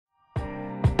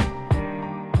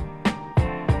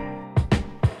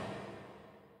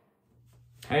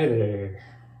Hi there,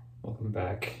 welcome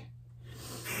back.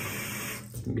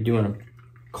 I'll be doing a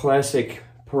classic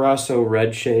Proraso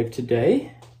red shave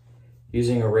today,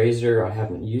 using a razor I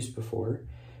haven't used before.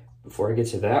 Before I get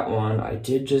to that one, I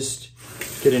did just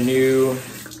get a new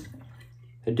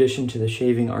addition to the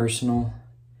shaving arsenal.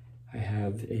 I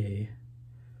have a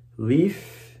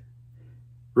Leaf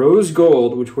Rose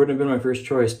Gold, which wouldn't have been my first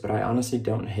choice, but I honestly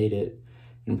don't hate it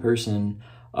in person.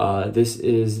 This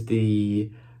is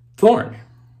the Thorn.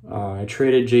 I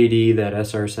traded JD that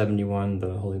SR71,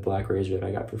 the Holy Black razor that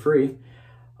I got for free,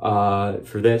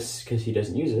 for this because he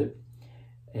doesn't use it.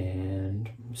 And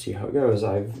we'll see how it goes.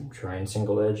 I'm trying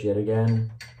single edge yet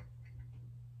again.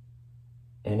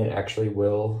 And it actually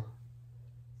will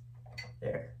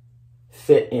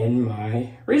fit in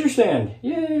my razor stand.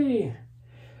 Yay!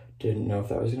 Didn't know if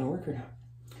that was gonna work or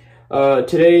not.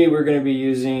 Today we're gonna be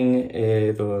using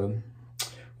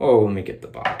let me get the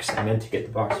box. I meant to get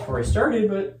the box before I started,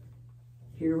 but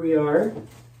here we are.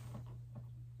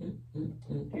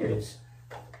 Here it is.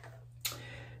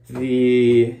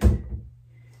 The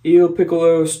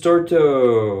Piccolo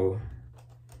Storto.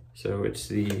 So it's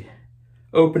the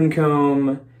open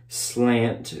comb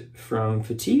slant from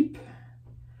Fatip.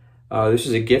 This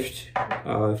is a gift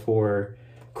for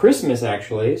Christmas,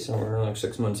 actually, so we're like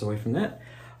 6 months away from that.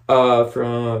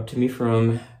 To me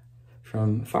from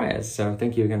Fias. So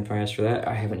thank you again, Fias, for that.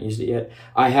 I haven't used it yet.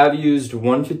 I have used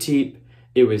one Fatip.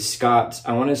 It was Scott's.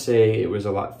 I want to say it was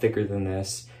a lot thicker than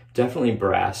this. Definitely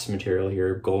brass material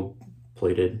here,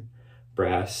 gold-plated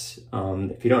brass.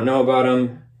 If you don't know about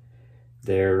them,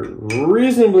 they're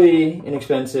reasonably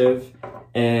inexpensive,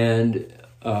 and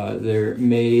they're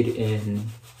made in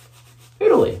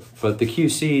Italy. But the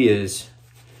QC is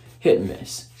hit and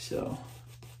miss, so.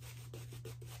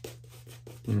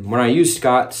 When I use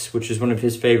Scott's, which is one of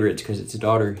his favorites because it's his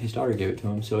daughter gave it to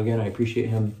him. So again, I appreciate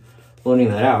him loaning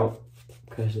that out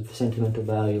because of the sentimental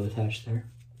value attached there.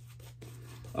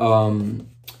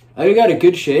 I got a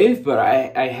good shave, but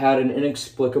I had an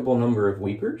inexplicable number of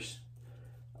weepers.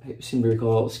 I seem to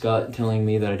recall Scott telling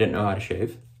me that I didn't know how to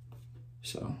shave.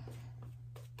 So,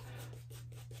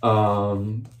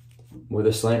 with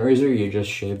a slant razor, you just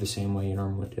shave the same way you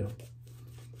normally do.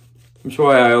 That's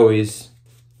why I always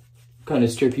kind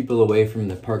of steer people away from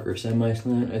the Parker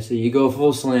semi-slant. I say you go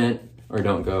full slant or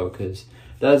don't go, because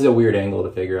that's a weird angle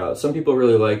to figure out. Some people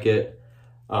really like it.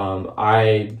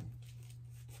 I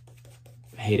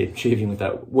hated shaving with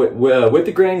that. With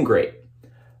the grain, great.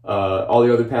 All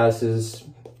the other passes,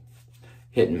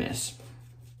 hit and miss.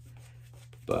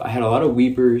 But I had a lot of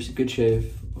weepers, good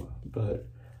shave, but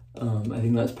I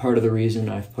think that's part of the reason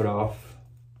I've put off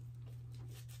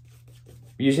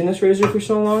using this razor for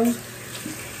so long.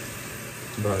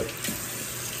 But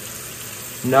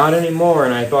not anymore,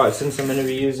 and I thought since I'm going to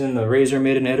be using the razor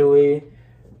made in Italy,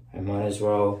 I might as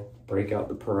well break out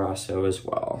the Proraso as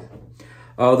well.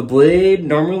 The blade,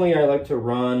 normally I like to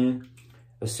run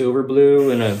a silver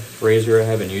blue in a razor I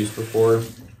haven't used before,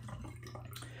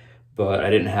 but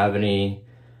I didn't have any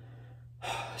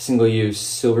single-use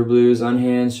silver blues on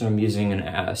hand, so I'm using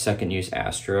a second-use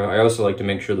Astra. I also like to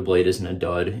make sure the blade isn't a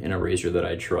dud in a razor that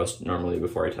I trust normally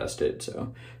before I test it.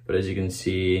 So, but as you can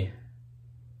see,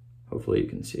 hopefully you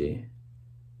can see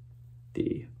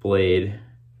the blade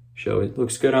show. It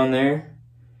looks good on there.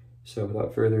 So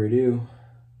without further ado,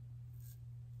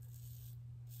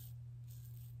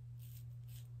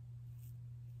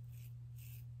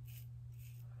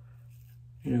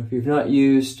 you know, if you've not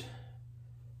used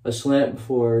a slant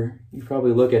before, you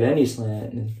probably look at any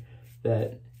slant and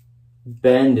that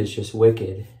bend is just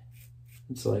wicked.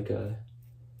 It's like a,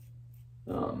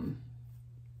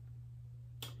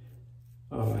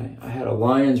 I had a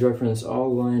Lions reference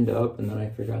all lined up and then I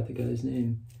forgot the guy's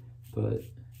name, but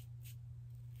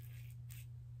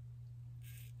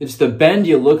it's the bend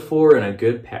you look for in a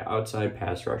good outside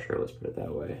pass rusher, let's put it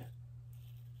that way.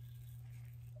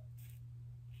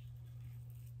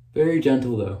 Very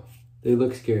gentle though. They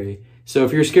look scary. So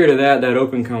if you're scared of that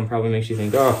open comb probably makes you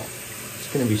think, oh,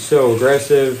 it's gonna be so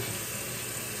aggressive.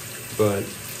 But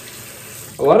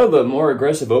a lot of the more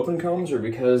aggressive open combs are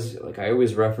because, like, I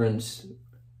always reference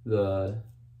the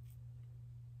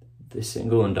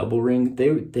single and double ring.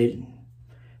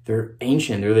 They're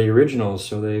ancient. They're the originals,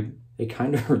 so they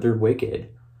kind of they're wicked.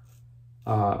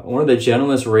 One of the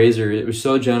gentlest razors, it was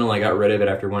so gentle I got rid of it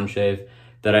after one shave,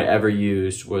 that I ever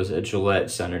used was a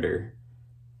Gillette Senator.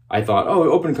 I thought, oh,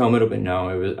 open comb, it'll be, no,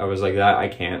 I was like that, I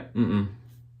can't,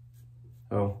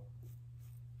 Oh.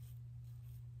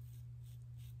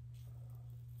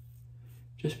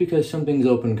 Just because something's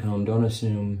open comb, don't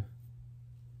assume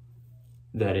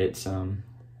that it's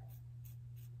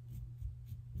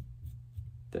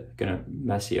that's gonna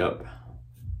mess you up.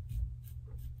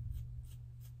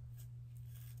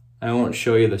 I won't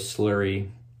show you the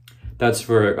slurry. That's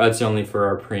only for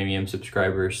our premium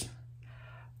subscribers.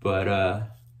 But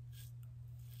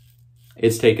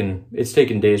it's taken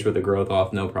days worth of growth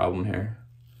off, no problem here.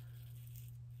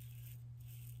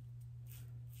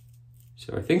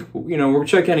 So I think, you know, we're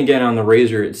checking again on the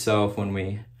razor itself when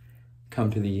we come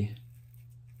to the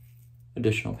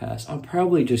additional pass. I'm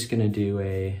probably just gonna do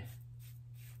a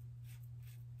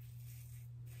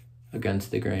against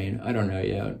the grain. I don't know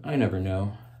yet. I never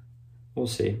know. We'll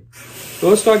see. So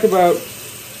let's talk about,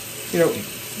 you know,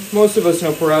 most of us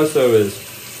know Proraso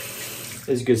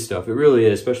is good stuff. It really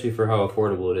is, especially for how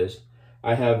affordable it is.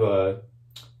 I have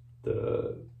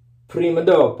the Prima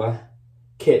Dopa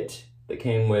kit that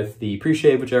came with the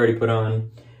pre-shave, which I already put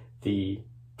on, the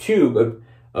tube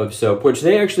of soap, which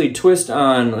they actually twist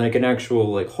on like an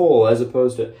actual like hole, as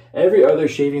opposed to every other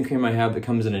shaving cream I have that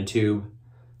comes in a tube.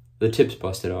 The tip's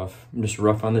busted off. I'm just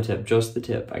rough on the tip, just the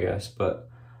tip, I guess, but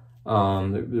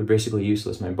they're basically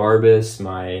useless. My Barbus,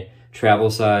 my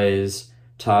travel size,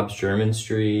 Tops German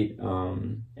Street,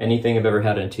 anything I've ever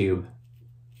had in a tube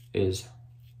is,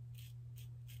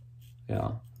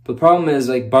 yeah. But the problem is,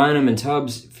 like, buying them in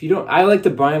tubs, if you don't, I like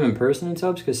to buy them in person in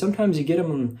tubs, because sometimes you get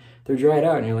them and they're dried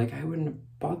out and you're like, I wouldn't have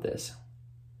bought this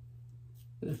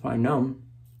if I know them.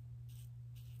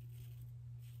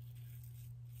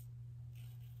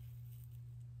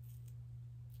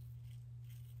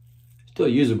 Still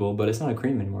usable, but it's not a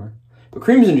cream anymore. But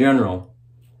creams in general,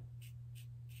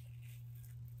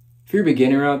 if you're a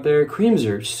beginner out there, creams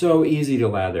are so easy to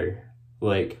lather.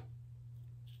 Like,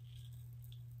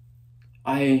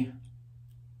 I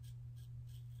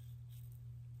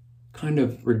kind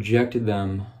of rejected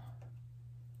them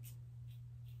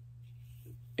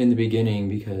in the beginning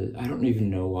because I don't even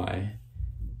know why.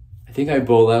 I think I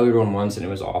bowl lathered one once and it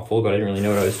was awful, but I didn't really know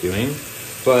what I was doing.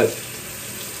 But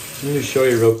let me just show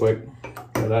you real quick.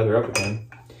 I lather up again.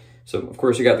 So of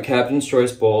course you got the Captain's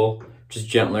Choice bowl, just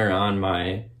gentler on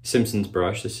my Simpson's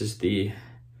brush. This is the,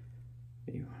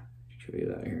 show you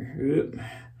that here,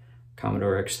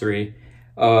 Commodore X3.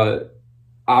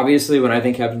 Obviously when I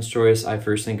think Captain's Choice, I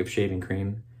first think of shaving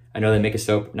cream. I know they make a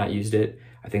soap, not used it.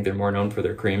 I think they're more known for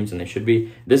their creams than they should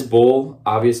be. This bowl,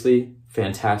 obviously,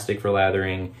 fantastic for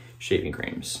lathering shaving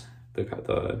creams.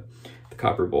 The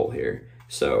copper bowl here.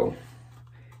 So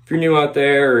if you're new out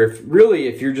there, or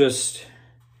if you're just,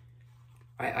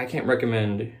 I can't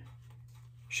recommend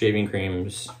shaving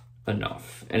creams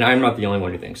enough. And I'm not the only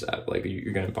one who thinks that. Like,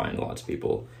 you're gonna find lots of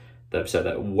people that have said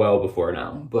that well before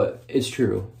now, but it's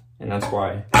true. And that's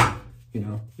why, you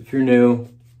know, if you're new,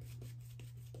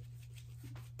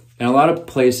 and a lot of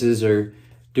places are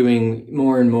doing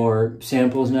more and more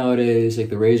samples nowadays, like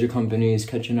the razor companies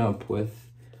catching up with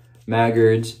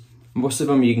Maggards. Most of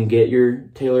them, you can get your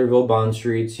Taylorville Bond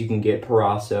Streets, you can get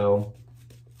Proraso.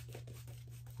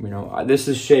 You know, this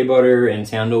is shea butter and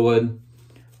sandalwood.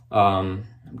 I'm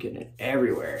getting it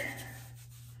everywhere.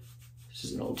 This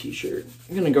is an old t-shirt.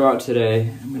 I'm gonna go out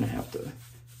today. I'm gonna have to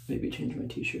maybe change my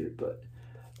t-shirt, but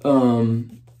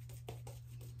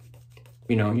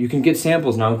you know, you can get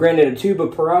samples now. Granted, a tube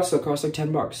of Proraso costs like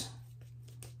 10 bucks.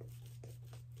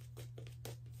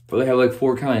 But they have like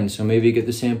 4 kinds, so maybe get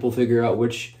the sample, figure out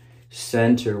which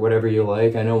scent or whatever you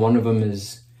like. I know one of them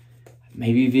is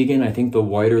maybe vegan. I think the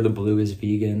white or the blue is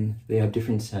vegan. They have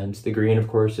different scents. The green, of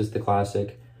course, is the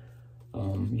classic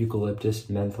eucalyptus,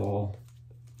 menthol.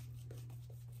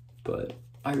 But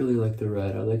I really like the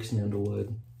red. I like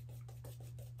sandalwood.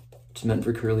 It's meant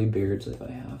for curly beards like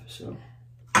I have, so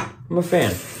I'm a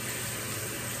fan.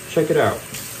 Check it out.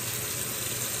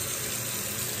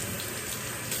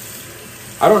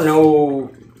 I don't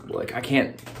know, like,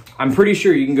 I'm pretty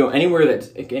sure you can go anywhere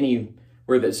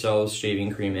that sells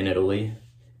shaving cream in Italy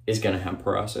is gonna have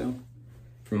Proraso,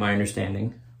 from my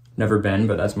understanding. Never been,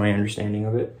 but that's my understanding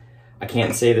of it. I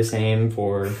can't say the same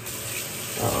for,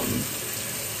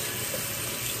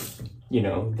 you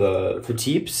know, the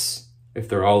Fatips, if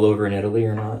they're all over in Italy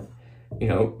or not. You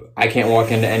know, I can't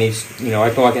walk into any, I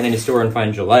can walk in any store and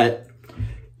find Gillette,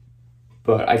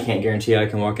 but I can't guarantee I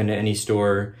can walk into any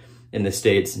store in the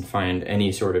States and find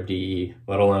any sort of DE,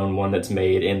 let alone one that's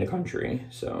made in the country.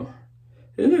 So,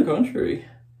 in the country.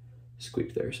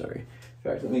 Squeaked there, sorry.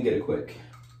 In fact, let me get a quick.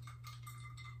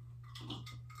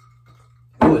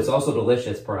 Oh, it's also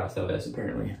delicious, Proraso is,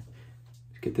 apparently.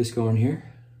 Let's get this going here.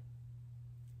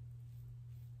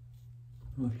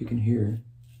 I don't know if you can hear.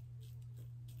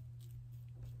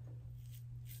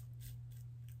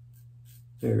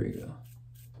 There we go.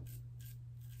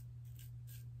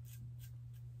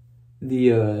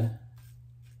 The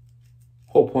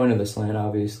whole point of the slant,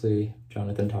 obviously.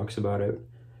 Jonathan talks about it,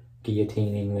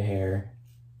 guillotining the hair,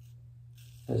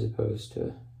 as opposed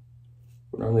to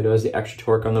what normally does, the extra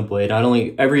torque on the blade. Not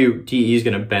only every DE is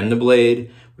going to bend the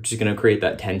blade, which is going to create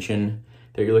that tension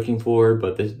that you're looking for,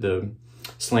 but the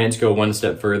slants go one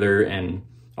step further and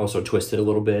also twist it a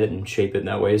little bit and shape it in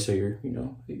that way, so you're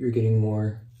getting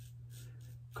more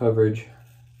coverage.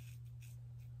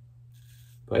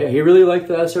 But yeah, he really liked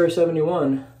the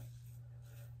SR-71.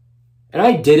 And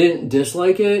I didn't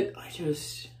dislike it. I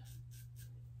just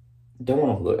don't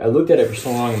want to look. I looked at it for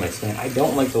so long in my slant. I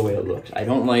don't like the way it looks. I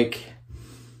don't like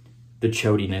the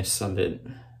chodiness of it.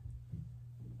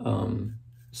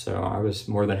 So I was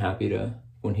more than happy to,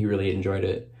 when he really enjoyed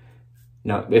it.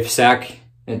 Now, if Sack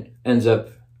ends up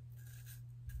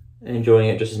enjoying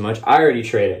it just as much, I already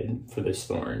traded for this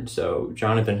Thorn, so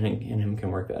Jonathan and him can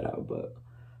work that out, but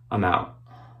I'm out.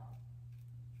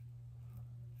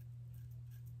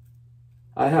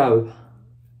 I have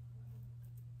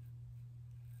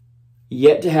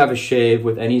yet to have a shave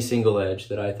with any single edge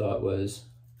that I thought was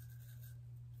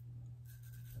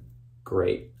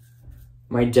great.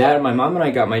 My mom and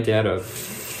I got my dad a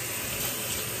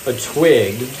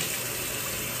twig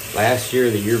last year or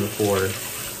the year before,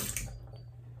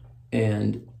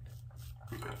 and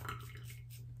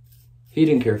he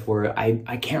didn't care for it.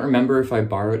 I can't remember if I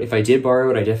borrowed. If I did borrow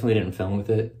it, I definitely didn't film with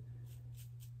it.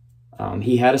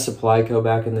 He had a Supply Co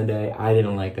back in the day. I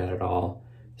didn't like that at all.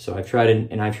 So I tried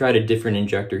a different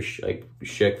injector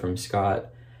shick from Scott,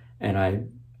 and I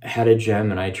had a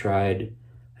gem, and I tried,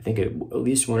 I think at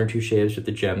least 1 or 2 shaves with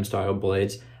the gem style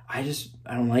blades. I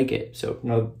don't like it. So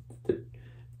no, the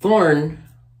Thorn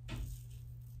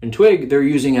and Twig, they're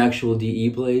using actual DE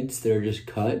blades that are just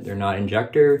cut. They're not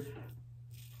injector.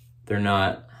 They're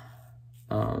not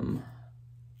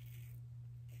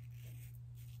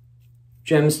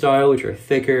gem style, which are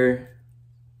thicker.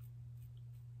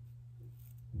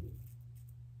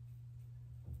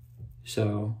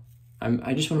 So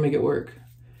I just want to make it work.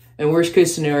 And worst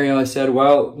case scenario, I said,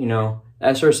 well,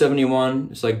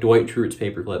 SR-71 is like Dwight Schrute's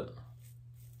paperclip.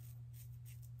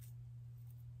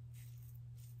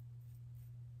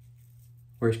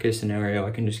 Worst case scenario,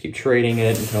 I can just keep trading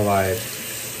it until I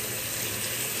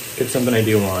get something I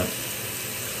do want.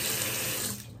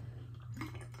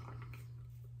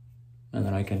 And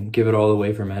then I can give it all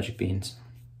away for magic beans.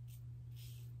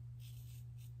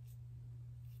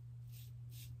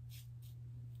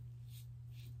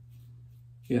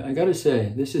 Yeah, I gotta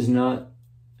say, this is not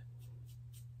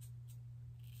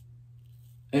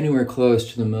anywhere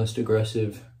close to the most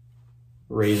aggressive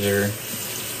razor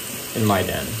in my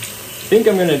den. I think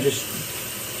I'm gonna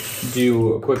just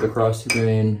do a quick across the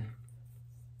grain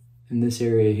in this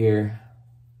area here,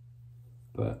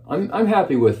 but I'm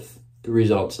happy with the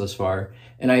results thus far.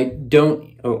 And I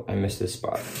missed this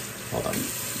spot. Hold on.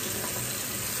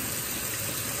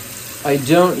 I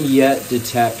don't yet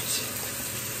detect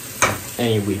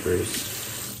any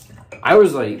weepers. I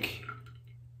was like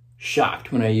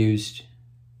shocked when I used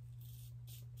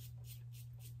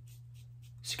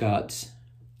Scott's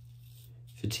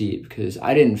Fatip because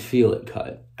I didn't feel it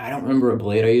cut. I don't remember what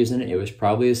blade I used in it. It was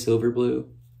probably a silver blue.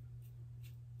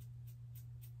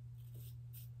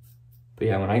 But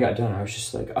yeah, when I got done, I was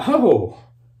just like, oh,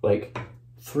 like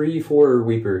 3-4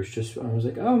 weepers. I was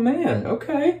like, oh man,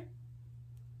 okay.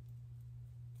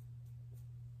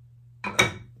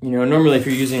 Normally if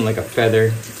you're using like a feather,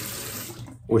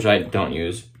 which I don't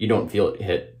use, you don't feel it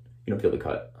hit. You don't feel the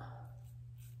cut.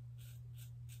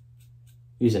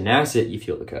 Use a Nasset, you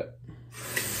feel the cut.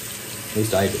 At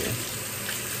least I do.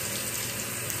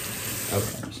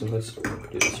 Okay, so let's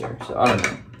do this here. So I don't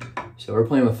know. So we're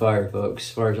playing with fire, folks,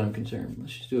 as far as I'm concerned.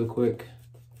 Let's just do a quick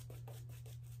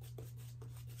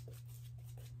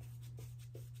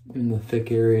in the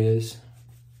thick areas.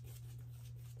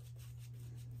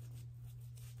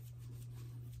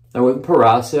 Now with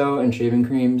Proraso and shaving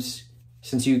creams,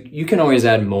 since you can always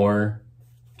add more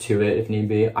to it if need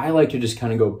be, I like to just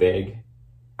kind of go big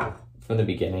from the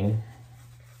beginning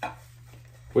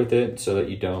with it so that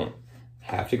you don't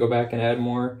have to go back and add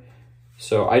more.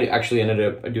 So I actually ended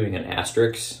up doing an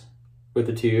asterisk with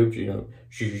the tube,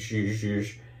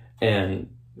 and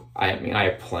I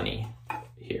have plenty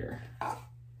here.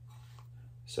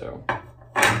 So,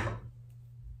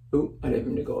 ooh, I didn't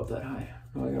mean to go up that high.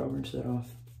 Oh, I gotta rinse that off.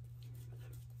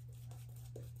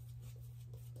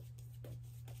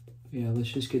 Yeah, let's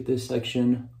just get this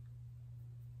section.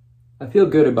 I feel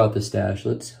good about the stash.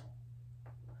 It's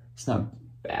not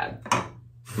bad.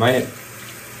 My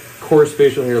coarse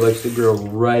facial hair likes to grow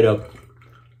right up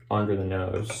under the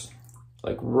nose.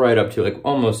 Like right up to, like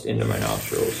almost into my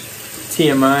nostrils.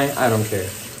 TMI, I don't care.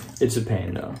 It's a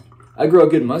pain though. I grow a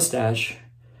good mustache,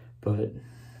 but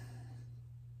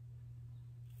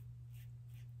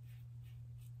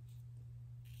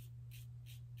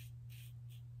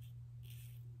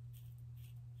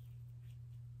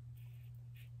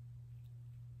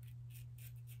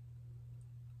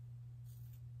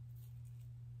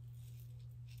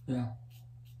yeah.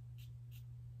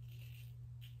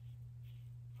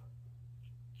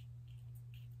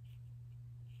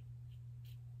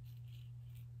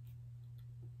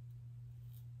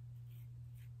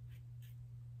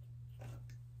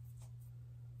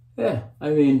 Yeah, I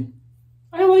mean,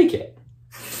 I like it.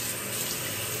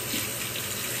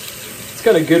 It's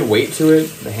got a good weight to it,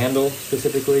 the handle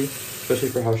specifically, especially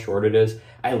for how short it is.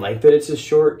 I like that it's as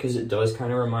short because it does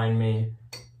kind of remind me,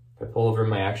 if I pull over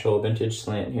my actual vintage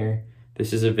slant here,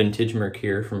 this is a vintage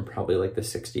Mercure from probably like the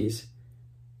 60s.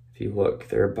 If you look,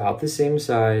 they're about the same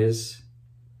size.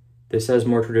 This has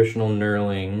more traditional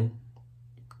knurling,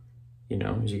 you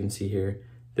know, as you can see here.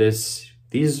 These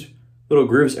little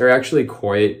grooves are actually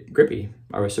quite grippy.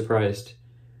 I was surprised.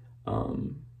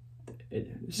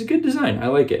 It's a good design. I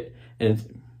like it. And it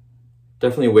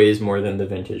definitely weighs more than the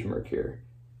vintage Mercure.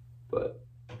 But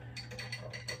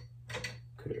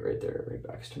put it right there, right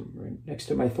next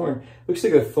to my thorn. Looks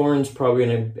like the thorn's probably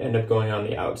gonna end up going on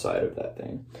the outside of that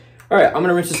thing. All right, I'm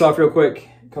gonna rinse this off real quick,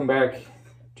 come back,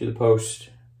 do the post,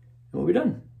 and we'll be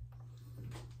done.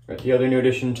 All right, the other new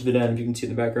addition to the den, if you can see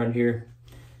in the background here,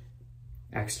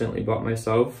 accidentally bought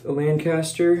myself a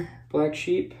Lancaster Black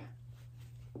Sheep.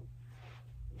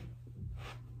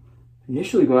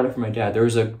 Initially bought it for my dad. There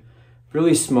was a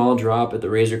really small drop at the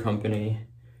razor company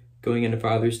going into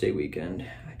Father's Day weekend.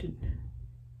 I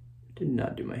did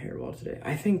not do my hair well today.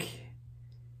 I think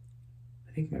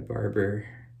my barber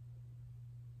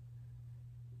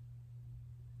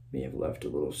may have left a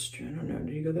little strand. I don't know.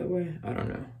 Did he go that way? I don't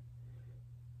know.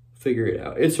 Figure it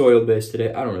out. It's oil-based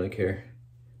today. I don't really care.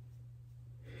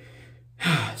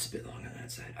 It's a bit long on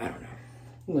that side. I don't know.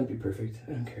 It might be perfect.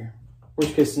 I don't care.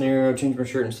 Worst case scenario, change my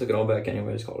shirt and stick it all back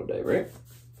anyways, call it a day, right?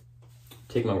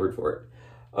 Take my word for it.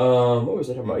 What was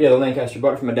I talking about? Yeah, the Lancaster.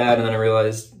 Bought it from my dad, and then I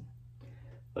realized,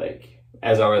 like,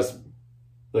 as I was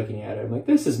looking at it, I'm like,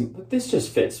 this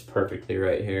just fits perfectly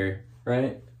right here,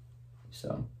 right?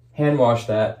 So, hand wash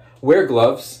that. Wear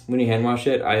gloves when you hand wash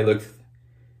it. I looked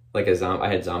like a zombie. I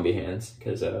had zombie hands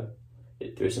because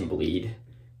there's some bleed.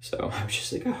 So I was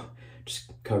just like, oh,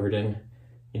 just covered in,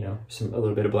 you know, a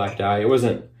little bit of black dye.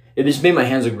 It just made my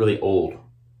hands look really old.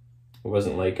 It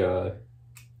wasn't like you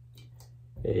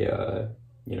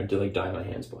know, to like dye my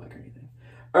hands black or anything.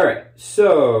 All right,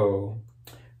 so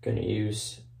gonna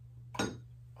use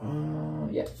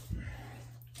yeah,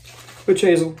 witch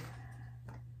hazel.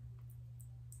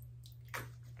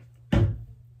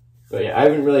 But yeah, I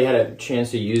haven't really had a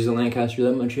chance to use the Lancaster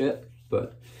that much yet,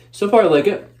 but so far I like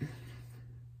it.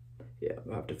 Yeah,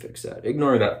 I'll have to fix that.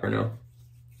 Ignore that for now.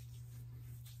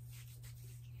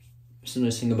 It's the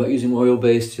nice thing about using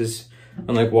oil-based is,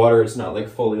 unlike water, it's not like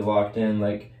fully locked in.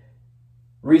 Like,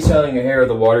 reselling your hair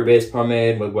with a water-based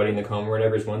pomade with wetting the comb or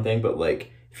whatever is one thing, but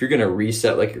like, if you're gonna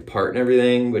reset like your part and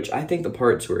everything, which I think the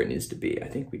part's where it needs to be. I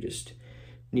think we just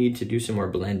need to do some more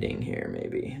blending here,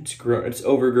 maybe. It's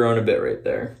overgrown a bit right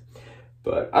there.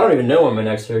 But I don't even know when my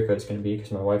next haircut's gonna be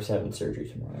because my wife's having surgery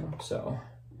tomorrow, so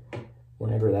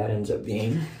whenever that ends up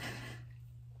being.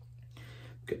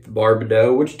 Get the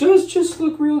Barbado, which does just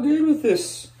look real good with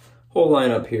this whole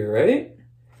lineup here, right?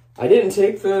 I didn't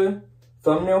take the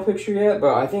thumbnail picture yet,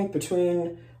 but I think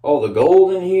between all the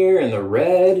gold in here and the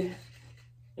red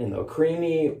and the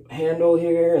creamy handle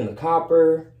here and the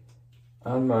copper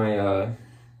on my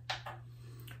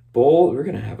bowl, we're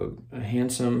gonna have a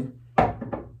handsome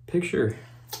picture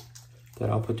that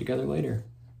I'll put together later.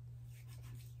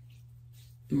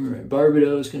 All right,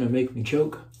 Barbado is gonna make me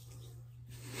choke.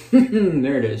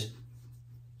 There it is.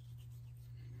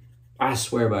 I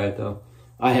swear by it though.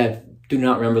 Do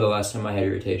not remember the last time I had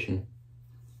irritation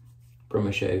from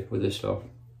a shave with this stuff.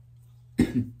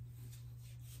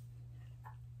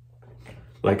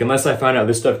 Like, unless I find out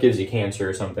this stuff gives you cancer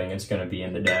or something, it's gonna be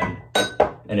in the den.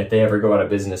 And if they ever go out of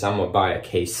business, I'm gonna buy a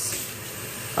case.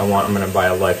 I'm gonna buy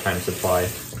a lifetime supply.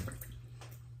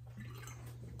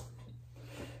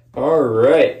 All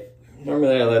right.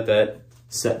 Normally I let that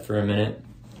set for a minute.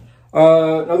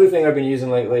 Another thing I've been using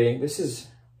lately, this is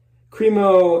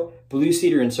Cremo Blue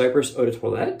Cedar and Cypress Eau de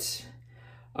Toilette.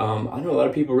 I know a lot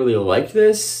of people really liked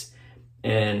this,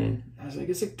 and I was like,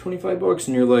 it's like 25 bucks,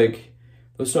 and you're like,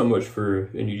 that's not much for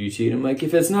an EDT. And I'm like,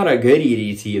 if it's not a good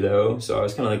EDT though, so I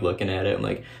was kind of like looking at it, I'm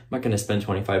like, I'm not gonna spend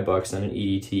 25 bucks on an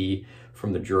EDT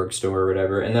from the drugstore or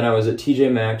whatever. And then I was at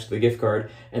TJ Maxx, the gift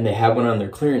card, and they had one on their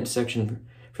clearance section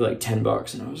for like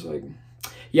 $10. And I was like,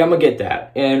 yeah, I'm gonna get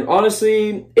that. And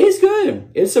honestly, it's good.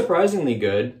 It's surprisingly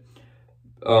good.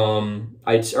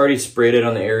 I already sprayed it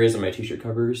on the areas of my t-shirt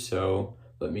covers, so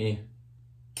let me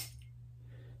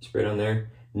spray it on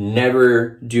there.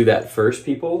 Never do that first,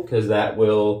 people, because that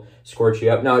will scorch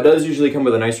you up. Now, it does usually come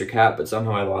with a nicer cap, but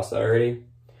somehow I lost that already.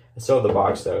 I still have the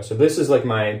box, though. So this is like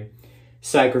my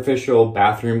sacrificial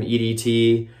bathroom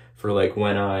EDT for like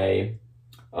when I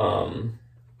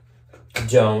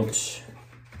don't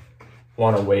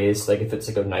want to waste, like if it's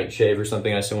like a night shave or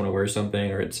something, I still want to wear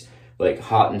something, or it's like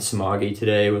hot and smoggy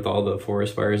today with all the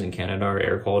forest fires in Canada. Our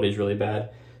air quality is really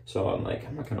bad. So I'm like,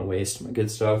 I'm not going to waste my good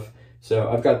stuff.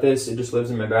 So I've got this. It just lives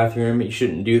in my bathroom. You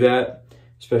shouldn't do that,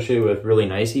 especially with really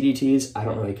nice EDTs. I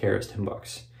don't really care. It's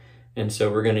 $10. And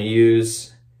so we're going to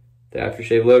use the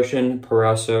aftershave lotion,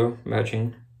 Proraso,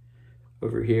 matching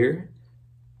over here.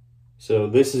 So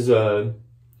this is a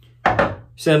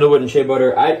sandalwood and shea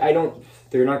butter.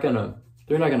 They're not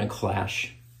gonna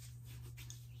clash.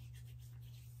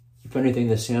 If anything,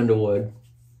 the sandalwood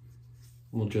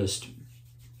will just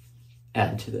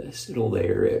add to this. It'll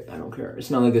layer it. I don't care.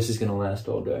 It's not like this is gonna last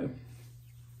all day.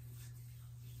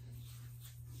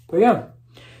 But yeah.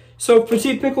 So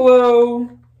Fatip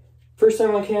Piccolo, first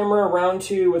time on camera, round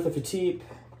 2 with a Fatip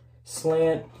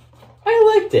Slant.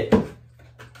 I liked it.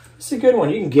 It's a good one.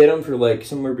 You can get them for like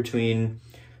somewhere between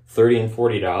 $30 and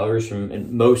 $40 from,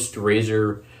 and most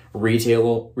razor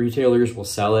retailers will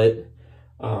sell it.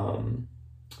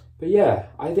 But yeah,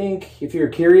 I think if you're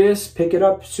curious, pick it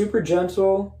up. Super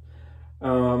gentle.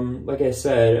 Like I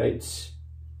said, it's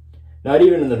not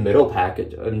even in the middle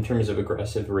packet in terms of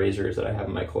aggressive razors that I have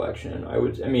in my collection. I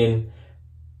don't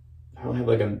have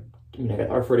like I got the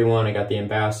R41, I got the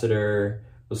Ambassador.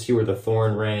 We'll see where the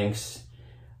Thorn ranks.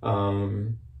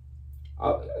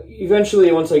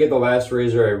 Eventually, once I get the last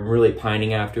razor I'm really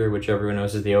pining after, which everyone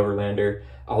knows is the Overlander,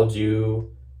 I'll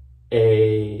do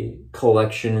a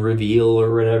collection reveal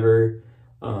or whatever.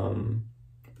 But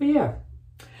yeah.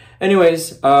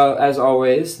 Anyways, as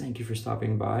always, thank you for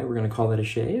stopping by. We're going to call that a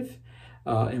shave,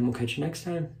 and we'll catch you next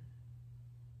time.